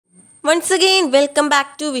Once again, welcome back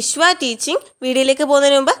to Vishwa Teaching. വീഡിയോയിലേക്ക്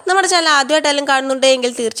പോകുന്നതിന് മുമ്പ് നമ്മുടെ ചാനൽ ആദ്യമായിട്ടെല്ലാം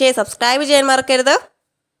കാണുന്നുണ്ടെങ്കിൽ തീർച്ചയായും സബ്സ്ക്രൈബ് ചെയ്യാൻ മറക്കരുത്.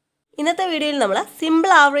 ഇന്നത്തെ വീഡിയോയിൽ നമ്മൾ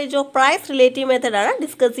simple average of price relative method ആണ്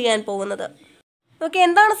ഡിസ്കസ് ചെയ്യാൻ പോകുന്നത്. ഓക്കെ,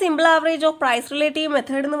 എന്താണ് simple average of price relative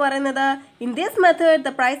method എന്ന് പറയുന്നത്? In this method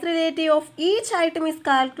the price relative of each item is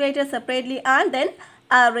calculated separately and then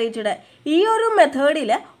averaged. ഈ ഒരു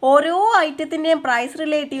മെത്തേഡിൽ ഓരോ ഐറ്റത്തിൻ്റെയും പ്രൈസ്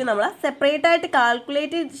റിലേറ്റീവ് നമ്മൾ സെപ്പറേറ്റ് ആയിട്ട്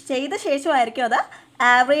കാൽക്കുലേറ്റ് ചെയ്ത ശേഷമായിരിക്കും അത്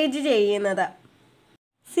ആവറേജ് ചെയ്യുന്നത്.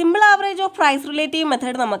 Simple average of price relative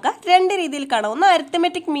method നമുക്ക് രണ്ട് രീതിയിൽ കാണാം. ഒന്ന്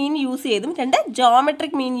അരിത്തമെറ്റിക് മീൻ യൂസ് ചെയ്തും രണ്ട്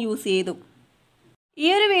ജോമെട്രിക് മീൻ യൂസ് ചെയ്തും. ഈ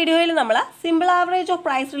ഒരു വീഡിയോയിൽ നമ്മൾ simple average of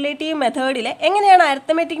price relative മെത്തേഡിൽ എങ്ങനെയാണ്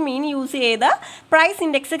അരിത്തമെറ്റിക് മീൻ യൂസ് ചെയ്ത് പ്രൈസ്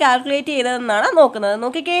ഇൻഡെക്സ് കാൽക്കുലേറ്റ് ചെയ്തതെന്നാണ് നോക്കുന്നത്.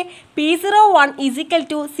 നോക്കിക്കേ, P01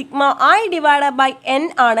 = sigma I divided by N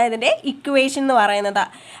ആണ് ഇതിൻ്റെ ഇക്വേഷൻ എന്ന് പറയുന്നത്.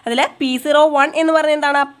 അതിൽ P01 എന്ന് പറയുന്നത്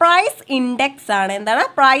എന്താണ്? പ്രൈസ് ഇൻഡെക്സ് ആണ്. എന്താണ്?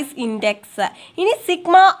 Price index. ഇനി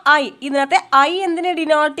സിഗ്മ I, ഇതിനകത്തെ I എന്തിനെ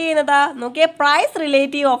ഡിനോട്ട് ചെയ്യുന്നത്? നോക്കിയേ, price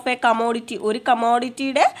relative of A commodity. ഒരു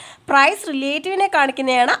കമോഡിറ്റിയുടെ പ്രൈസ് റിലേറ്റീവിനെ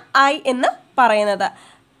കാണിക്കുന്നതാണ് I എന്ന് പറയുന്നത്.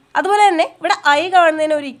 അതുപോലെ തന്നെ ഇവിടെ I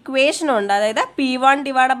കാണുന്നതിന് ഒരു ഇക്വേഷൻ ഉണ്ട്. അതായത് P1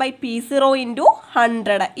 ഡിവൈഡ് ബൈ P0 ×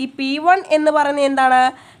 100. ഈ P1 എന്ന് പറയുന്നത് എന്താണ്?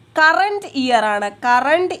 കറണ്ട് ഇയർ ആണ്.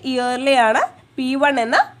 കറണ്ട് ഇയറിലെയാണ് P1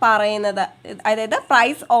 എന്ന് പറയുന്നത്. അതായത്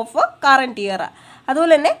പ്രൈസ് ഓഫ് കറണ്ട് ഇയർ.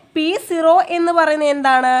 അതുപോലെ തന്നെ P0 എന്ന് പറയുന്നത്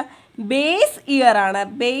എന്താണ്? ബേസ് ഇയർ ആണ്.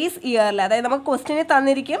 ബേസ് ഇയറിൽ, അതായത് നമുക്ക് ക്വസ്റ്റ്യന്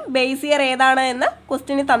തന്നിരിക്കും ബേസ് ഇയർ ഏതാണ് എന്ന്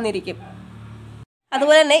ക്വസ്റ്റ്യന് തന്നിരിക്കും.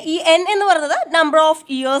 അതുപോലെ തന്നെ ഈ N എന്ന് പറയുന്നത് നമ്പർ ഓഫ്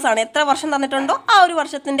ഇയേഴ്സ് ആണ്. എത്ര വർഷം തന്നിട്ടുണ്ടോ ആ ഒരു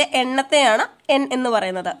വർഷത്തിൻ്റെ എണ്ണത്തെയാണ് N എന്ന്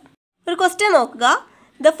പറയുന്നത്. ഒരു ക്വസ്റ്റ്യൻ നോക്കുക.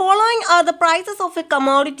 The following are the prices of a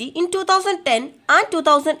commodity in 2010 and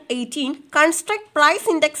 2018. Construct price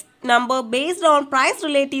index number based on price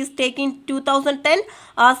relatives taking 2010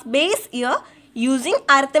 as base year using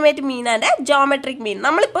arithmetic mean and geometric mean.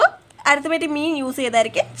 നമ്മളിപ്പോൾ arithmetic mean യൂസ്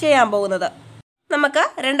ചെയ്തായിരിക്കും ചെയ്യാൻ പോകുന്നത്. നമുക്ക്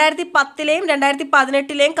 2010-ലെയും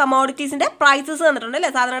 2018-ലെയും കമോഡിറ്റീസിൻ്റെ prices തന്നിട്ടുണ്ട് അല്ലേ,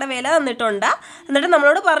 സാധനങ്ങളുടെ വില തന്നിട്ടുണ്ട്. എന്നിട്ട്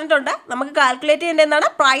നമ്മളോട് പറഞ്ഞിട്ടുണ്ട് നമുക്ക് കാൽക്കുലേറ്റ് ചെയ്യേണ്ട എന്താണ്?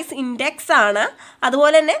 പ്രൈസ് ഇൻഡെക്സ് ആണ്.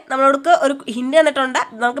 അതുപോലെ തന്നെ നമ്മളോട് ഒരു ഹിൻഡ് തന്നിട്ടുണ്ട്,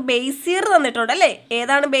 നമുക്ക് ബേസ് ഇയർ തന്നിട്ടുണ്ട് അല്ലേ.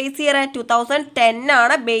 ഏതാണ് ബേസ് ഇയർ? 2010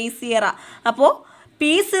 ആണ് ബേസ് ഇയർ. അപ്പോൾ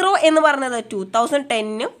P0 എന്ന് പറഞ്ഞത്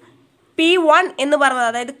 2010-ഉം P1 എന്ന് പറഞ്ഞത്,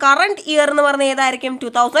 അതായത് കറണ്ട് ഇയർ എന്ന് പറഞ്ഞത് ഏതായിരിക്കും?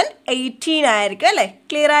 2018 ആയിരിക്കും അല്ലേ.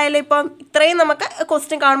 ക്ലിയർ ആയാലും ഇപ്പം ഇത്രയും നമുക്ക്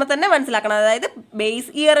ക്വസ്റ്റ്യൻ കാണുമ്പോൾ തന്നെ മനസ്സിലാക്കണം. അതായത്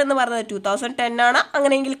ബേസ് ഇയർ എന്ന് പറഞ്ഞത് 2010 ആണ്,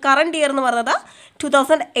 അങ്ങനെയെങ്കിൽ കറണ്ട് ഇയർ എന്ന് പറഞ്ഞത്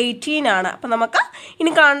 2018 ആണ്. അപ്പം നമുക്ക്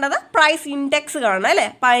ഇനി കാണേണ്ടത് പ്രൈസ് ഇൻഡെക്സ് കാണണം അല്ലേ.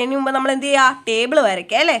 അപ്പം അതിന് മുമ്പ് നമ്മൾ എന്ത് ചെയ്യുക? ടേബിൾ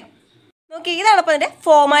വരയ്ക്കുക അല്ലേ. നോക്കി, ഇതാണ് അപ്പോൾ അതിൻ്റെ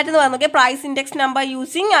ഫോമാറ്റ് എന്ന് പറഞ്ഞാൽ നോക്കിയാൽ price index number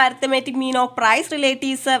using arithmetic mean of price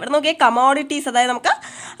relatives. ഇവിടെ നോക്കിയാൽ കമോഡിറ്റീസ്, അതായത് നമുക്ക്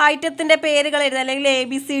ഐറ്റത്തിൻ്റെ പേരുകൾ എഴുതാൻ, അല്ലെങ്കിൽ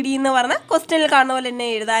ABCD എന്ന് പറഞ്ഞ ക്വസ്റ്റ്യനിൽ കാണുന്ന പോലെ തന്നെ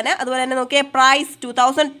എഴുതാൻ. അതുപോലെ തന്നെ നോക്കിയാൽ പ്രൈസ്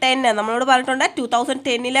 2010 നമ്മളോട് പറഞ്ഞിട്ടുണ്ട്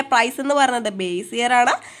 2010-ലെ പ്രൈസ് എന്ന് പറയുന്നത് ബേസ് ഇയർ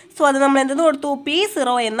ആണ്. സോ അത് നമ്മൾ എന്തെന്ന് കൊടുത്തു?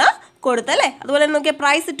 P0 എന്ന് കൊടുത്തല്ലേ. അതുപോലെ തന്നെ നോക്കിയാൽ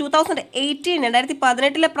പ്രൈസ് 2018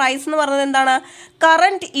 2018-ലെ പ്രൈസ് എന്ന് പറയുന്നത് എന്താണ്?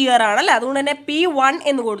 കറണ്ട് ഇയർ ആണല്ലേ. അതുകൊണ്ട് തന്നെ P1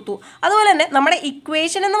 എന്ന് കൊടുത്തു. അതുപോലെ തന്നെ നമ്മുടെ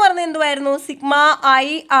ഇക്വേഷൻ എന്ന് പറയുന്നത് എന്തുവായിരുന്നു? സിഗ്മ I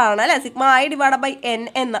ആണ് അല്ലേ. Sigma I divide by N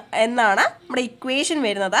എന്നാണ് നമ്മുടെ ഇക്വേഷൻ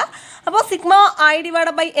വരുന്നത്. അപ്പോൾ sigma I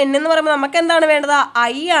divide by N എന്ന് പറയുമ്പോൾ നമുക്ക് എന്താണ് വേണ്ടത്?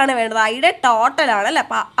 I ആണ് വേണ്ടത്. ഐയുടെ ടോട്ടൽ ആണ് അല്ലേ.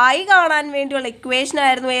 അപ്പോൾ I കാണാൻ വേണ്ടിയുള്ള ഇക്വേഷൻ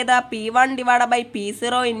ആയിരുന്നു ഏത്? P1 ഡിവൈഡ് ബൈ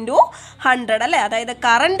P0 × 100 അല്ലേ. അതായത്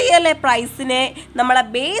കറണ്ട് ഇയറിലെ പ്രൈസിനെ നമ്മളെ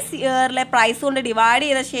ബേസ് ഇയറിലെ പ്രൈസ് കൊണ്ട് ഡിവൈഡ്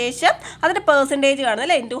ചെയ്ത ശേഷം അതിൻ്റെ പെർസെൻറ്റേജ് കാണുന്നു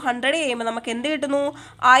അല്ലേ. × 100 ചെയ്യുമ്പോൾ നമുക്ക് എന്ത് കിട്ടുന്നു?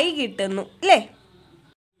 I കിട്ടുന്നു അല്ലേ.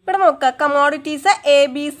 ഇവിടെ നോക്കുക, കമോഡിറ്റീസ്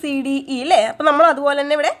ABCDE അല്ലേ. അപ്പോൾ നമ്മൾ അതുപോലെ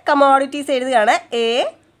തന്നെ ഇവിടെ കമോഡിറ്റീസ് എഴുതുകയാണ് A,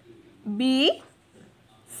 B,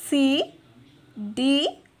 C, D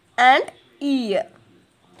and E.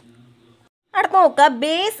 അടുത്ത് നോക്കുക,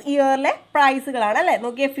 ബേസ് ഇയറിലെ പ്രൈസുകളാണ് അല്ലേ.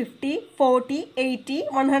 നോക്കിയേ 50, 40, 80,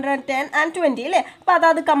 110 and 20 അല്ലേ. അപ്പോൾ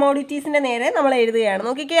അതാത് കമോഡിറ്റീസിൻ്റെ നേരെ നമ്മൾ എഴുതുകയാണ്.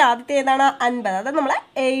 നോക്കിക്കേ, ആദ്യത്തെ ഏതാണ്? 50. അത് നമ്മൾ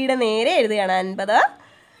Aയുടെ നേരെ എഴുതുകയാണ് 50.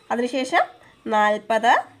 അതിനുശേഷം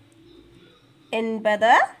 40,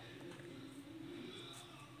 80,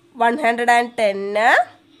 110,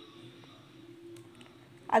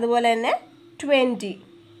 അതുപോലെ തന്നെ 20.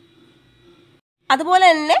 അതുപോലെ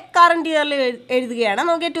തന്നെ കറണ്ട് ഇയറിൽ എഴുതുകയാണ്.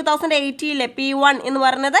 നോക്കിയാൽ 2018-ലെ P1 എന്ന്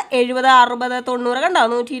പറയുന്നത് 70, 60, 90 കണ്ടോ?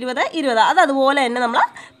 120, 20. അത് അതുപോലെ തന്നെ നമ്മൾ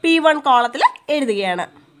P1 കോളത്തിൽ എഴുതുകയാണ്.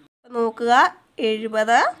 നോക്കുക,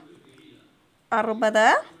 70, 60,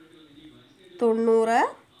 90,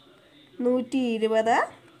 120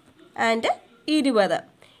 and 20.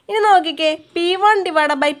 ഇനി നോക്കിക്കേ, P1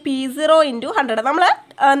 ഡിവൈഡ് ബൈ P0 × 100. നമ്മൾ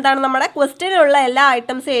എന്താണ് നമ്മുടെ ക്വസ്റ്റ്യനിലുള്ള എല്ലാ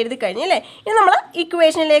ഐറ്റംസും എഴുതി കഴിഞ്ഞു അല്ലേ. ഇനി നമ്മൾ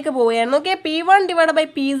ഇക്വേഷനിലേക്ക് പോവുകയാണ്. നോക്കിയാൽ P1 ഡിവൈഡ് ബൈ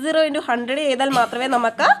P0 × 100 ചെയ്താൽ മാത്രമേ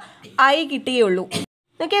നമുക്ക് I കിട്ടുകയുള്ളൂ.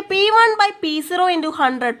 നോക്കിയാൽ P1 ബൈ P0 ×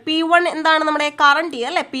 100. P1 എന്താണ്? നമ്മുടെ കറണ്ട് ഇയർ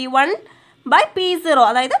അല്ലേ. P1 ബൈ P0,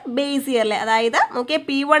 അതായത് ബേസ് ഇയറിലെ, അതായത് നോക്കിയേ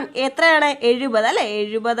P1 എത്രയാണ് 70 അല്ലേ,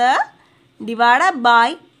 70 ഡിവൈഡ് ബൈ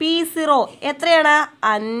P0 എത്രയാണ്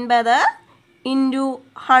 50 ഇൻറ്റു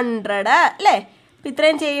 100 അല്ലേ. അപ്പം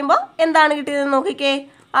ഇത്രയും ചെയ്യുമ്പോൾ എന്താണ് കിട്ടിയതെന്ന് നോക്കിക്കേ,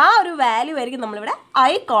 ആ ഒരു വാല്യൂ ആയിരിക്കും നമ്മളിവിടെ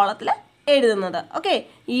I കോളത്തിൽ എഴുതുന്നത്. ഓക്കെ,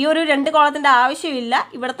 ഈ ഒരു 2 കോളത്തിൻ്റെ ആവശ്യമില്ല,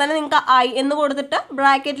 ഇവിടെ തന്നെ നിങ്ങൾക്ക് I എന്ന് കൊടുത്തിട്ട്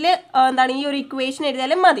ബ്രാക്കറ്റിൽ എന്താണ് ഈ ഒരു ഇക്വേഷൻ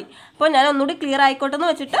എഴുതിയാലും മതി. അപ്പോൾ ഞാൻ ഒന്നുകൂടി ക്ലിയർ ആയിക്കോട്ടെ എന്ന്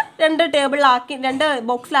വെച്ചിട്ട് 2 ടേബിളിലാക്കി 2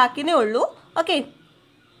 ബോക്സിലാക്കിയേ ഉള്ളൂ. ഓക്കെ,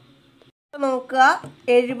 നോക്കുക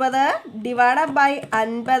 70 ഡിവൈഡ് ബൈ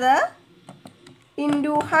 50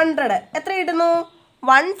 ഇൻറ്റു 100 എത്ര കിട്ടുന്നു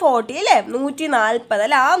 140 അല്ലേ, 140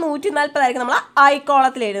 അല്ലേ. ആ 140 ആയിരിക്കും നമ്മൾ I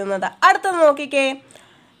കോളത്തിൽ എഴുതുന്നത്. അടുത്തത് നോക്കിക്കേ,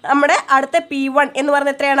 നമ്മുടെ അടുത്ത P1 എന്ന്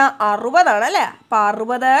പറയുന്നത് എത്രയാണ് 60 ആണ് അല്ലേ. അപ്പം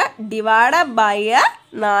 60 ഡിവൈഡ് ബൈ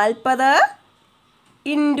 40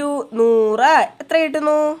 ഇൻറ്റു 100 എത്ര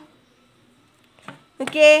കിട്ടുന്നു,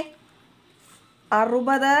 ഓക്കെ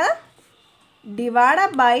 60 ഡിവൈഡ്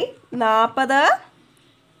ബൈ 40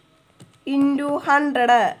 ഇൻറ്റു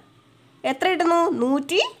 100 എത്ര കിട്ടുന്നു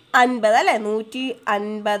 150 അല്ലേ,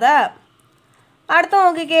 150. അടുത്ത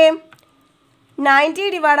നോക്കിക്കേ 90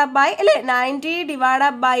 ഡിവൈഡ് ബൈ അല്ലേ, 90 ഡിവൈഡ്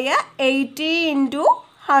ബൈ 80 ഇൻറ്റു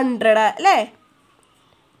 100 അല്ലേ.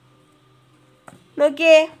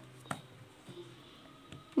 നോക്കിയേ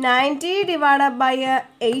 90 ഡിവൈഡ് ബൈ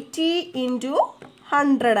 80 ഇൻറ്റു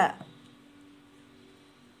 100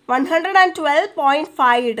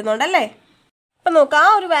 112.5 കിട്ടുന്നുണ്ടല്ലേ. അപ്പം നോക്കാം, ആ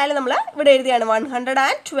ഒരു വാല്യൂ നമ്മൾ ഇവിടെ എഴുതിയാണ്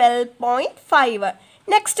 112.5.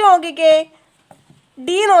 നെക്സ്റ്റ് നോക്കിക്കേ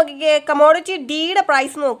ഡി നോക്കിക്കേ, കമോഡിറ്റി ഡിയുടെ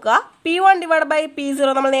പ്രൈസ് നോക്കുക, P1 ഡിവൈഡ് ബൈ P0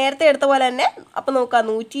 നമ്മൾ നേരത്തെ എടുത്ത പോലെ തന്നെ. അപ്പം നോക്കുക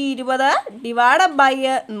 120 ഡിവൈഡ് ബൈ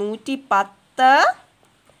 110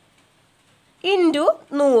 ഇൻറ്റു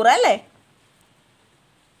 100 അല്ലേ.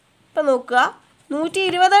 അപ്പം നോക്കുക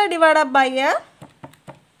 120 ഡിവൈഡ് ബൈ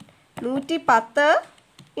 110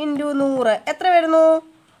 ഇൻറ്റു 100 എത്ര വരുന്നു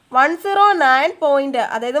 109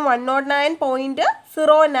 അതായത്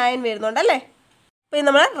 109.09 വരുന്നുണ്ടല്ലേ. അപ്പോൾ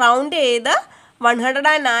നമ്മൾ റൗണ്ട് ചെയ്ത്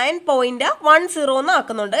 109.10 എന്ന്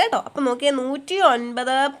ആക്കുന്നുണ്ട് കേട്ടോ. അപ്പം നോക്കിയാൽ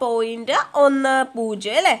 109.10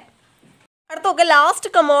 അല്ലേ. അടുത്ത നോക്കുക ലാസ്റ്റ്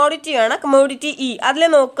കമോഡിറ്റിയാണ്, കമോഡിറ്റി ഇ. അതിൽ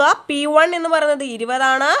നോക്കുക P1 എന്ന് പറയുന്നത് 20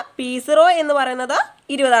 ആണ്, P0 എന്ന് പറയുന്നത്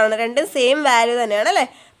 20 ആണ്. രണ്ടും സെയിം വാല്യൂ തന്നെയാണ് അല്ലേ.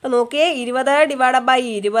 അപ്പം നോക്കിയേ 20 divide by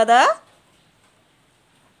 20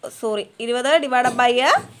 divide by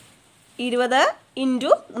 20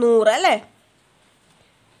 into 100 അല്ലേ.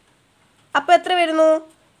 അപ്പോൾ എത്ര വരുന്നു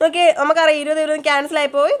നോക്കിയേ, നമുക്കറിയാം 20 ക്യാൻസൽ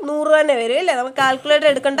ആയിപ്പോയി 100 തന്നെ വരും അല്ലേ. നമുക്ക് കാൽക്കുലേറ്റർ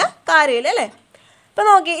എടുക്കേണ്ട കാര്യമില്ല അല്ലേ. അപ്പോൾ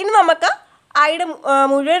നോക്കി ഇനി നമുക്ക് ഐയുടെ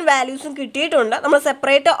മുഴുവൻ വാല്യൂസും കിട്ടിയിട്ടുണ്ട്. നമ്മൾ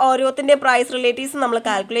സെപ്പറേറ്റ് ഓരോത്തിൻ്റെ പ്രൈസ് റിലേറ്റീവ്സ് നമ്മൾ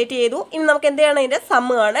കാൽക്കുലേറ്റ് ചെയ്തു. ഇനി നമുക്ക് എന്ത് ചെയ്യണം, ഇതിൻ്റെ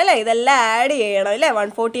സമ്മ് ആണ് അല്ലേ, ഇതെല്ലാം ആഡ് ചെയ്യണം അല്ലേ.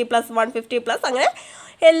 140 + 150 അങ്ങനെ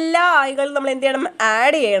എല്ലാ ഐകളും നമ്മൾ എന്ത് ചെയ്യണം,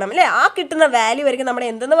 ആഡ് ചെയ്യണം അല്ലേ. ആ കിട്ടുന്ന വാല്യൂ ആയിരിക്കും നമ്മുടെ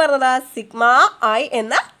എന്തെന്ന് പറയുന്നത് സിഗ്മ ഐ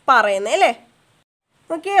എന്ന് പറയുന്നത് അല്ലേ.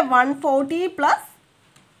 ഓക്കെ, 140 +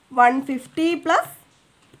 150 +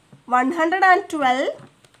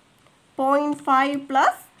 112.5 +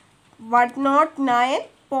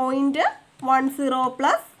 109.10 +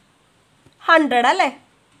 100 അല്ലേ.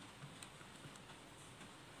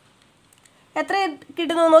 എത്ര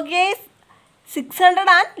കിട്ടുന്നു നോക്കിയേ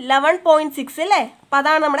 611.6 അല്ലേ. അപ്പം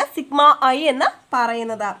അതാണ് നമ്മുടെ സിഗ്മ ഐ എന്ന്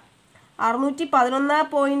പറയുന്നത്.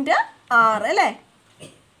 611.6 അല്ലേ.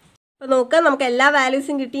 അപ്പോൾ നോക്കുക നമുക്ക് എല്ലാ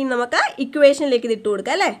വാല്യൂസും കിട്ടി. നമുക്ക് ഇക്വേഷനിലേക്ക് ഇത് ഇട്ട്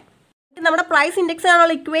കൊടുക്കാം അല്ലേ. നമ്മുടെ പ്രൈസ് ഇൻഡെക്സ്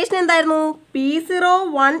ആണുള്ള ഇക്വേഷൻ എന്തായിരുന്നു,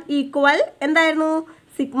 P01 = എന്തായിരുന്നു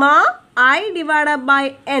sigma I divide by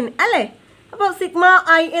n അല്ലേ. അപ്പോൾ സിഗ്മ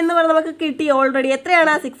ഐ എന്ന് പറഞ്ഞാൽ നമുക്ക് കിട്ടി ഓൾറെഡി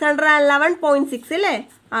എത്രയാണ് 611.6 അല്ലേ.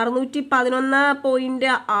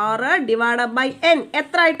 611.6 ഡിവൈഡ് ബൈ n.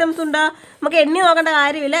 എത്ര ഐറ്റംസ് ഉണ്ട് നമുക്ക് എണ്ണി നോക്കേണ്ട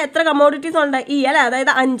കാര്യമില്ല. എത്ര കമോഡിറ്റീസ് ഉണ്ട് ഈ അല്ലേ,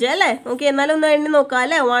 അതായത് 5 അല്ലേ. നോക്കി എന്നാലും ഒന്ന് എണ്ണി നോക്കാം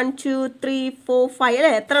അല്ലേ. 1 2 3 4 5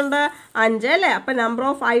 അല്ലേ. എത്ര ഉണ്ട് 5 അല്ലേ. അപ്പം നമ്പർ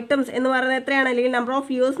ഓഫ് ഐറ്റംസ് എന്ന് പറയുന്നത് എത്രയാണ്, അല്ലെങ്കിൽ നമ്പർ ഓഫ്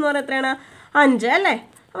വ്യൂസ് എന്ന് പറയുന്നത് എത്രയാണ് 5 അല്ലേ.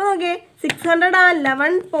 അപ്പോൾ നോക്കിയേ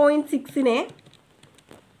 611.6നെ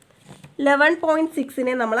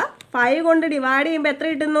നമ്മൾ 5 കൊണ്ട് ഡിവൈഡ് ചെയ്യുമ്പോൾ എത്ര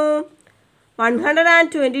കിട്ടുന്നു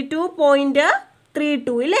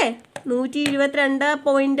 122.32 ഇല്ലേ.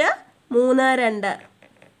 122.32.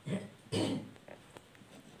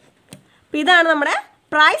 ഇതാണ് നമ്മുടെ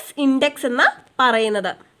പ്രൈസ് ഇൻഡെക്സ് എന്ന്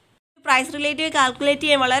പറയുന്നത്. പ്രൈസ് റിലേറ്റീവ് കാൽക്കുലേറ്റ്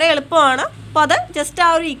ചെയ്യാൻ വളരെ എളുപ്പമാണ്. അപ്പോൾ അത് ജസ്റ്റ് ആ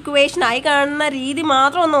ഒരു ഇക്വേഷൻ ആയി കാണുന്ന രീതി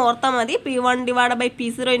മാത്രം ഒന്ന് ഓർത്താൽ മതി. P1 divide by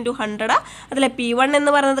P0 into 100. അതിലെ P1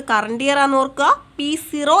 എന്ന് പറയുന്നത് കറണ്ട് ഇയർ ആണെന്ന് ഓർക്കുക,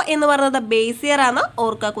 P0 എന്ന് പറയുന്നത് ബേസ് ഇയർ ആണ്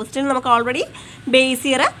ഓർക്കുക. ക്വസ്റ്റ്യൻ നമുക്ക് ഓൾറെഡി ബേസ്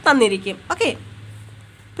ഇയർ തന്നിരിക്കും. ഓക്കെ,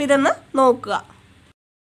 അപ്പോൾ ഇതൊന്ന് നോക്കുക.